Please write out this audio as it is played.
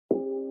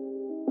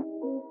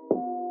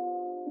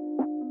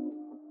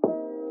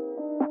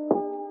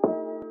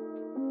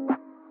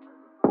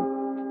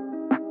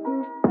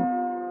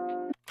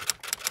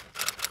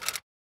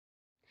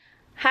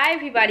Hi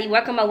everybody,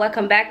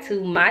 welcome back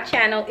to my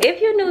channel. If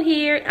you're new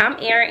here, I'm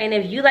Erin, and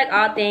if you like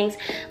all things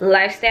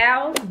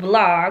lifestyle,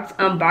 vlogs,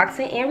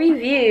 unboxing, and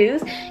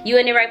reviews, you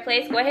in the right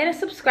place. Go ahead and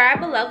subscribe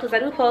below because I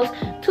do post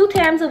 2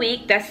 times a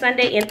week. That's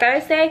Sunday and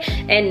Thursday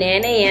at 9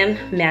 a.m.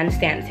 Mountain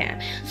Standard Time.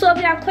 So if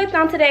y'all clicked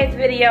on today's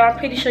video, I'm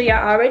pretty sure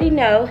y'all already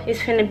know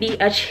it's gonna be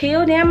a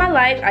chill day in my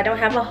life. I don't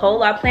have a whole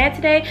lot planned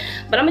today,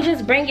 but I'm gonna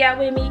just bring y'all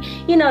with me,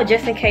 you know,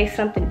 just in case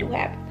something do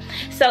happen.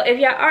 So if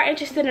y'all are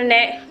interested in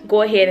that,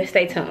 go ahead and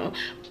stay tuned.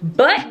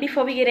 But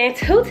before we get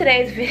into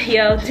today's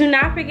video, do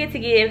not forget to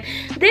give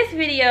this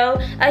video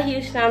a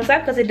huge thumbs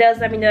up because it does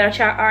let me know that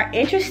y'all are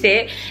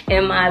interested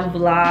in my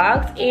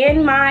vlogs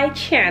and my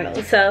channel.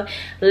 So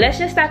let's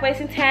just stop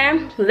wasting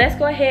time. Let's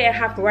go ahead and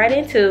hop right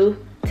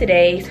into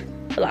today's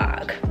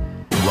vlog.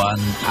 1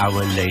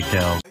 hour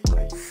later.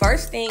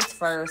 First things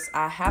first,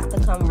 I have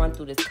to come run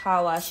through this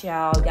car wash,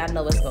 y'all. Y'all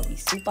know it's gonna be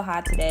super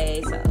hot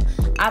today, so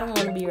I don't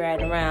want to be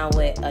riding around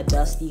with a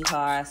dusty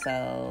car.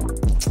 So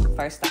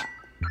first stop,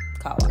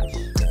 car wash.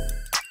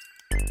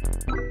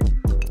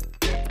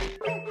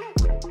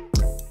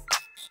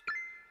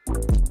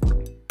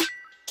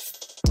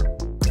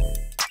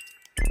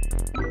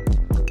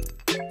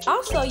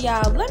 Also,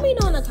 y'all, let me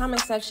know in the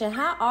comment section,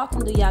 how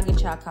often do y'all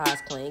get y'all cars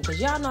clean? Because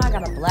y'all know I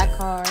got a black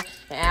car,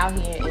 and out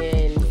here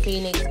in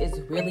Phoenix, it's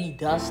really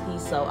dusty.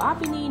 So I'll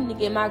be needing to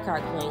get my car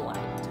clean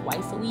like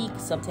twice a week,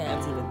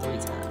 sometimes even 3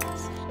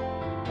 times.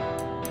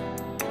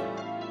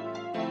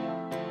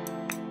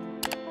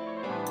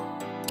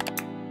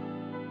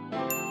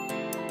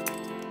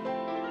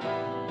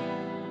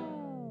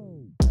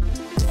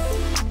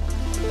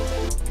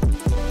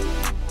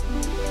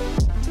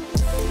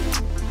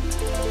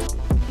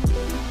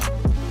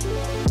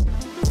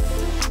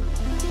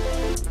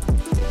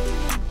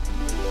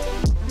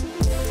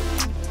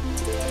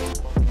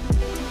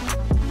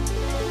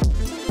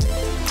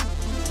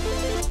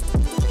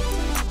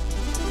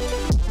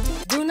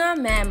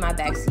 I'm mad in my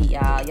backseat,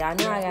 y'all. Y'all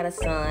know I got a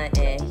son,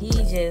 and he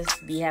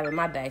just be having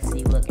my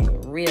backseat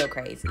looking real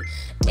crazy.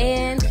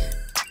 And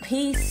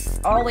he's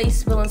always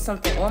spilling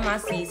something on my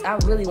seats. I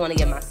really want to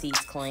get my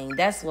seats clean.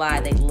 That's why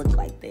they look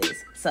like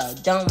this. So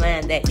don't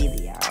mind that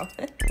either, y'all.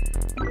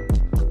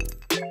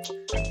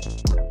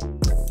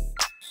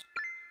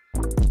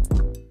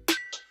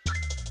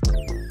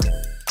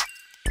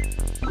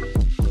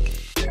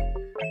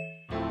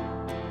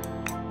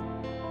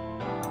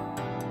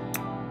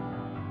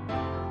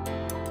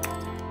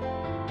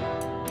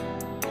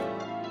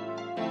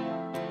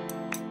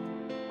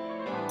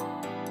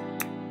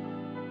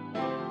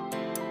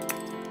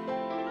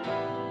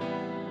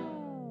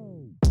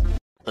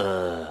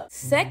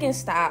 Second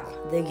stop,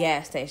 the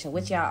gas station,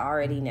 which y'all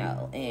already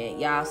know. And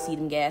y'all see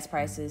them gas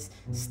prices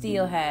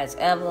still has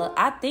ever.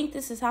 I think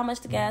this is how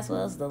much the gas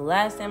was the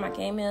last time I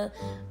came here,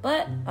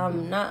 but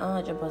I'm not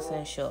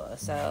 100% sure.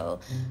 So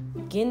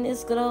getting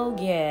this good old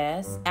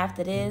gas.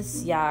 After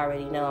this, y'all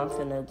already know I'm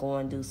finna go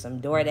and do some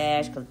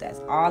Doordash because that's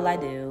all I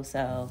do.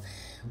 So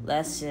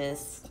let's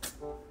just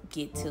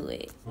get to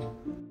it.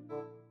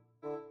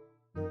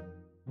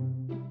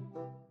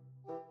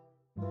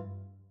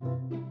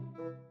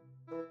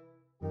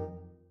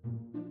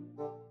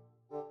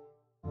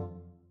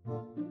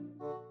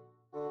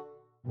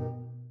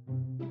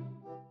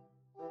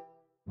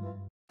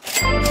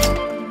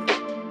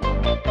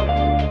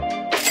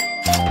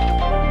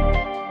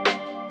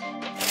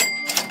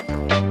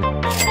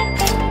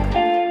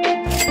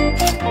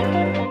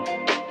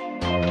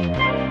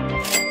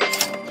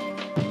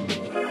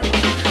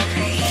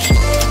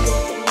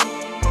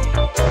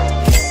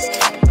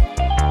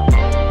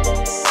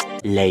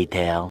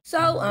 Later.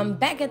 So I'm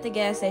back at the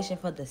gas station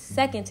for the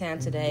second time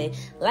today.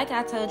 Like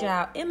I told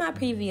y'all in my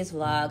previous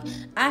vlog,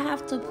 I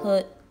have to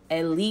put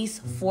at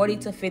least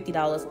 $40 to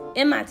 $50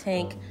 in my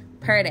tank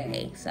per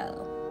day.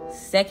 So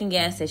second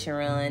gas station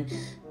run.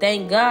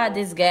 Thank God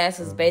this gas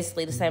is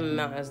basically the same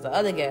amount as the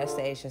other gas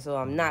station, so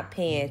I'm not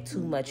paying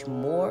too much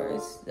more.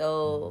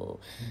 So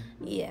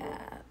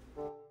yeah.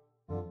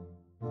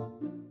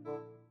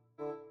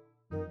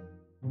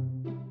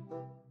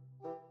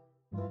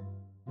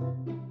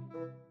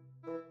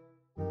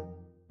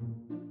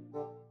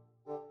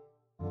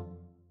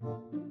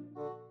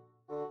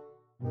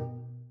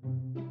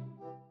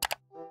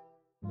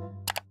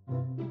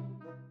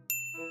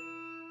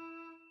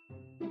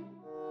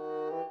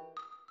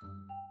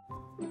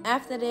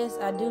 After this,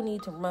 I do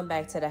need to run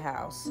back to the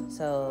house.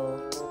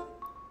 So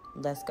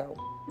let's go.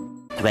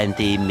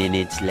 20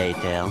 minutes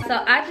later.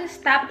 So I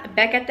just stopped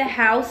back at the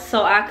house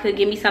so I could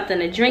get me something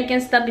to drink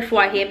and stuff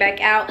before I head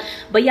back out.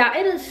 But y'all,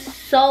 it is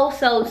so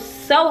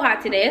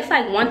hot today. It's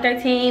like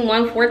 113,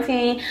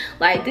 114.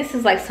 Like, this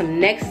is like some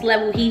next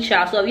level heat,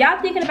 y'all. So if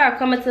y'all thinking about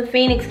coming to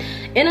Phoenix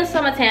in the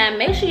summertime,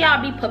 make sure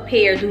y'all be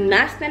prepared. Do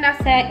not stand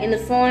outside in the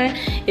sun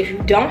if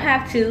you don't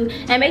have to,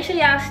 and make sure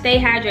y'all stay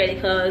hydrated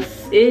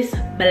because it's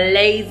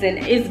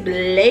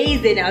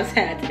blazing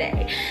outside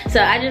today.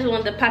 So I just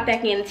wanted to pop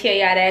back in and tell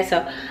y'all that.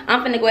 So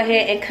I'm gonna go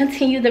ahead and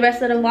continue the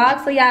rest of the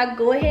vlog, so y'all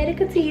go ahead and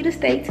continue to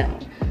stay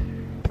tuned.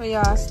 So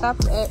y'all, I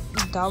stopped at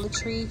Dollar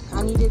Tree.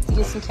 I needed to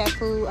get some cat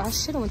food. I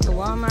should have went to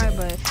Walmart,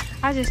 but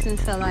I just didn't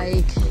feel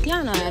like,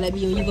 y'all know how that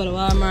be when you go to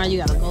Walmart, you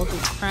gotta go through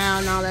the crowd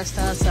and all that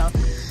stuff. So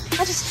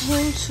I just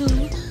came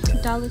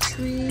to Dollar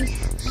Tree.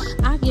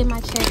 I give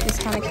my cat this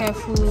kind of cat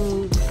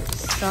food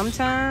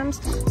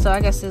sometimes, so I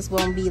guess this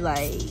won't be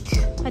like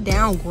a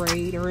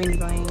downgrade or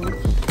anything.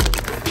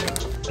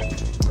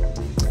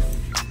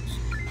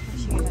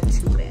 She got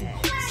 2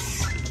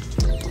 bags.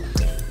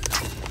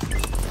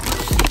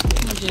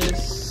 I'm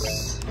just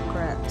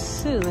grab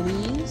 2 of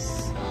these.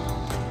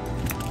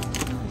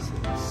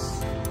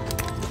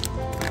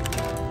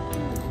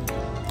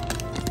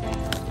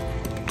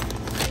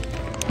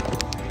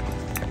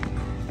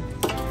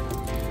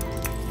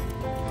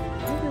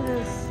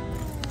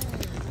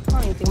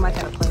 My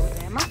cat will play with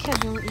that. My cat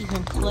don't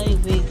even play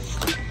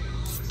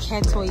with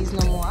cat toys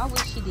no more. I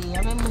wish she did. I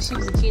remember when she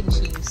was a kid and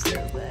she used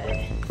to, but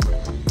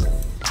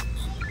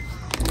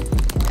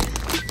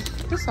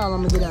that's all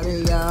I'm gonna get out of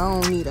here, y'all.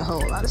 I don't need a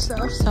whole lot of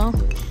stuff, so I'm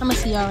gonna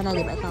see y'all when I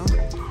get back home.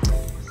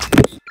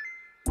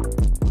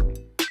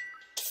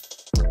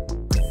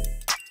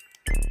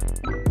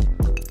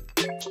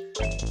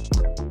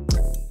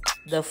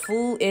 The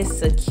food is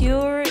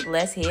secured.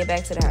 Let's head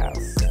back to the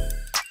house.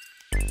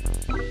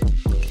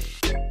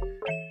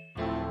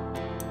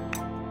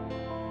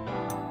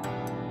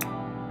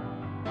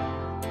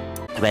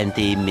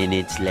 20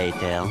 minutes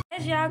later.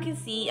 As y'all can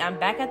see, I'm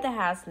back at the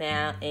house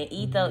now, and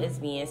Etho is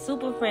being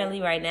super friendly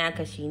right now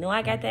because she know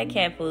I got that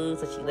cat food,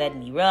 so she letting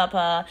me rub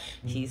her.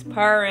 She's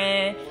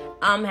purring.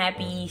 I'm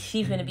happy.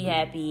 She finna be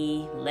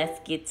happy. Let's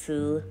get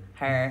to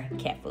her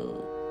cat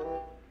food.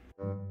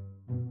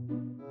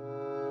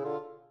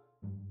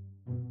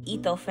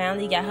 Etho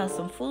finally got her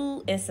some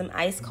food and some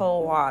ice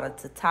cold water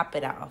to top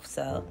it off.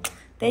 So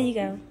there you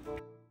go.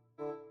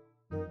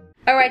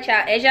 Alright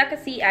y'all, as y'all can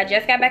see, I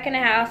just got back in the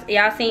house.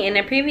 Y'all seen in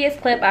the previous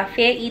clip, I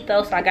fed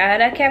Etho, so I got her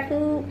that cat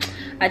food.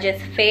 I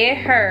just fed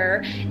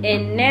her,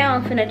 and now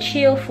I'm finna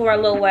chill for a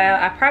little while.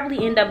 I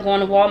probably end up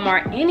going to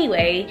Walmart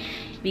anyway,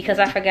 because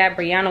I forgot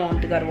Brianna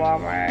wanted to go to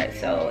Walmart.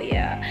 So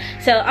yeah,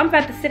 so I'm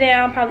about to sit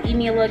down, probably eat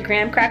me a little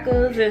graham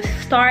crackers and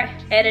start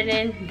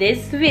editing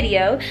this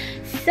video.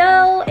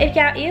 So if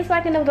y'all is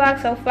liking the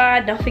vlog so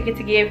far, don't forget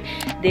to give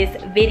this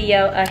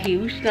video a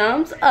huge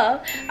thumbs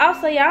up.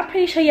 Also, y'all,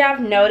 pretty sure y'all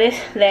have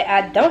noticed that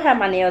I don't have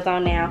my nails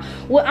on now.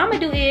 What I'm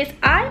gonna do is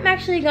I'm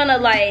actually gonna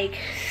like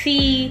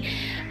see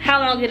how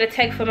long it'll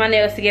take for my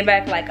nails to get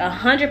back like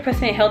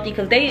 100% healthy,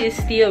 because they is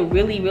still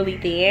really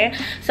thin.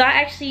 So I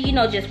actually, you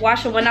know, just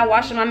wash them. When I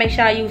wash them, I make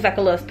sure I use like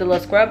the little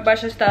scrub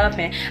brush and stuff,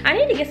 and I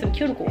need to get some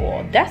cuticle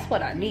oil. That's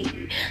what I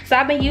need. So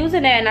I've been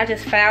using that, and I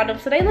just found them,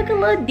 so they look a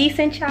little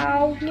decent,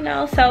 y'all, you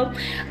know. So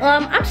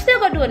I'm still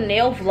gonna do a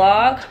nail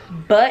vlog,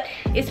 but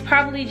it's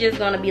probably just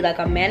gonna be like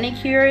a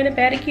manicure and a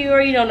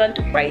pedicure, you know,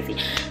 nothing too crazy,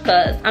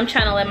 because I'm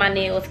trying to let my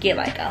nails get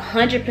like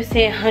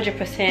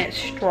 100%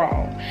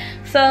 strong.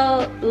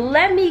 So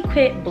let me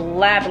quit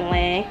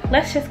blabbling.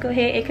 Let's just go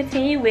ahead and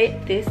continue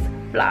with this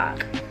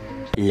vlog.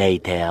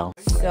 Later.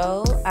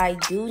 So I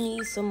do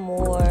need some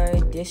more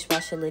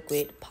dishwasher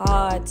liquid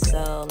pods,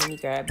 so let me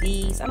grab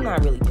these. I'm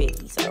not really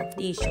picky, so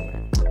these should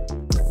work.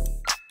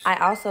 I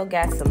also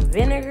got some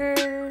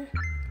vinegar.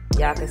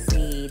 Y'all can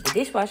see the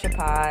dishwasher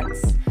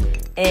pods.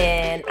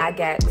 And I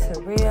got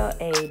Terrell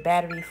a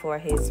battery for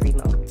his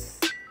remotes.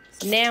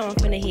 Now I'm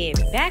finna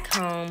head back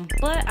home,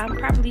 but I'm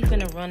probably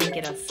finna run and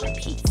get us some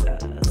pizza.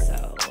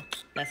 So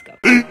let's go.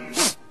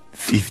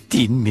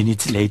 15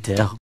 minutes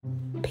later.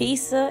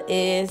 Pizza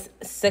is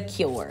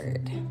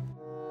secured.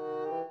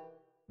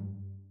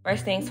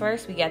 First things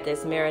first, we got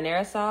this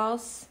marinara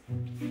sauce,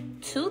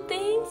 2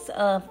 things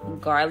of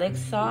garlic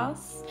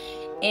sauce,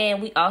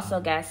 and we also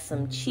got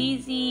some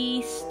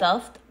cheesy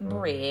stuffed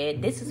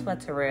bread. This is for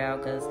Terrell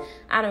because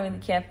I don't really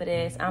care for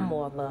this. I'm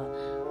more of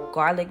a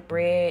garlic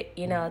bread,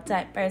 you know,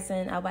 type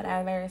person or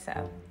whatever.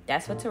 So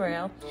that's for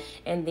Terrell.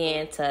 And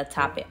then to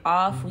top it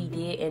off, we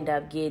did end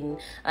up getting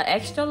an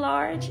extra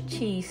large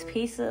cheese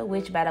pizza,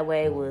 which by the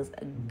way was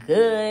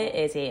good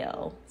as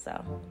hell.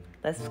 So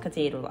let's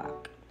continue to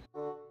vlog.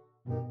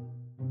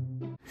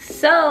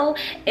 So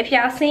if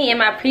y'all seen in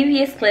my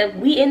previous clip,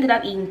 we ended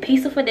up eating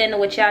pizza for dinner,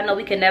 which y'all know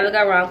we can never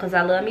go wrong because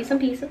I love me some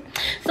pizza.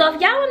 So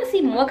if y'all want to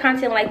see more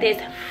content like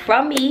this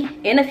from me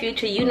in the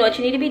future, you know what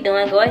you need to be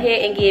doing. Go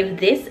ahead and give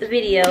this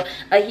video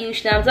a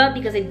huge thumbs up,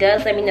 because it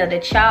does let me know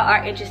that y'all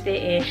are interested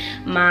in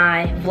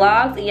my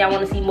vlogs and y'all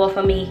want to see more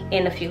from me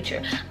in the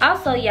future.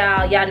 Also,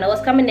 y'all know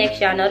what's coming next.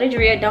 Y'all know the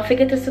drill. Don't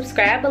forget to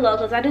subscribe below,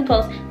 because I do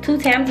post 2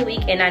 times a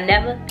week and I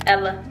never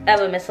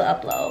ever miss an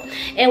upload.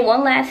 And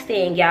one last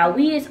thing, y'all,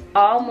 we is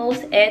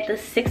almost at the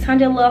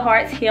 600 little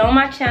hearts here on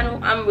my channel.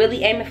 I'm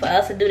really aiming for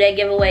us to do that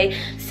giveaway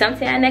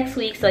sometime next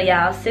week. So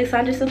y'all,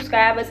 600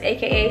 subscribers,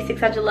 aka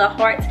 600 little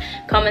hearts,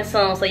 coming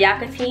soon. So y'all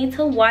continue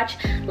to watch,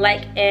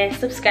 like, and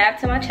subscribe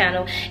to my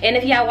channel. And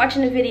if y'all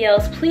watching the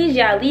videos, please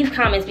y'all leave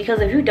comments, because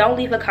if you don't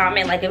leave a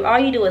comment, like if all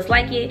you do is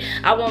like it,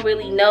 I won't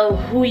really know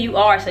who you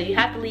are. So you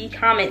have to leave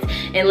comments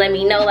and let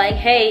me know like,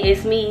 hey,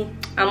 it's me,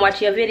 I'm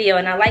watching your video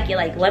and I like it,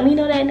 like let me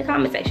know that in the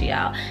comment section,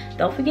 y'all.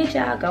 Don't forget,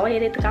 y'all, go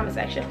ahead and hit the comment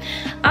section.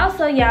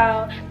 Also,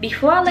 y'all,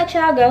 before I let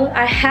y'all go,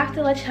 I have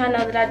to let y'all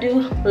know that I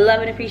do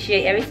love and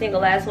appreciate every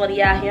single last one of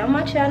y'all here on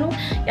my channel.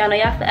 Y'all know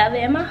y'all forever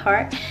in my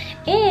heart.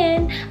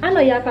 And I know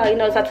y'all probably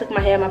noticed I took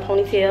my hair in my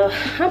ponytail.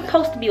 I'm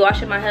supposed to be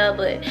washing my hair,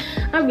 but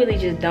I really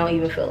just don't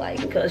even feel like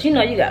it, because you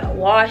know you gotta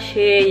wash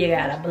it, you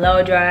gotta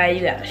blow dry,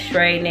 you gotta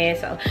straighten it.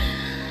 So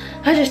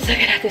I just took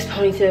it out this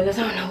ponytail because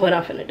I don't know what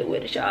I'm finna do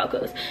with it, y'all,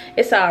 because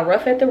it's all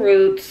rough at the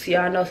roots.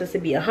 Y'all know since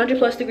it be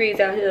 100+ degrees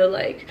out here,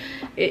 like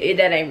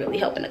that ain't really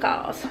helping the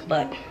cause.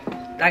 But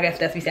I guess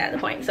that's beside the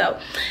point. So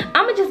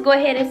I'm gonna just go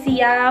ahead and see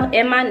y'all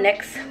in my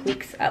next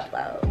week's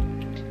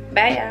upload.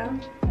 Bye,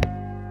 y'all.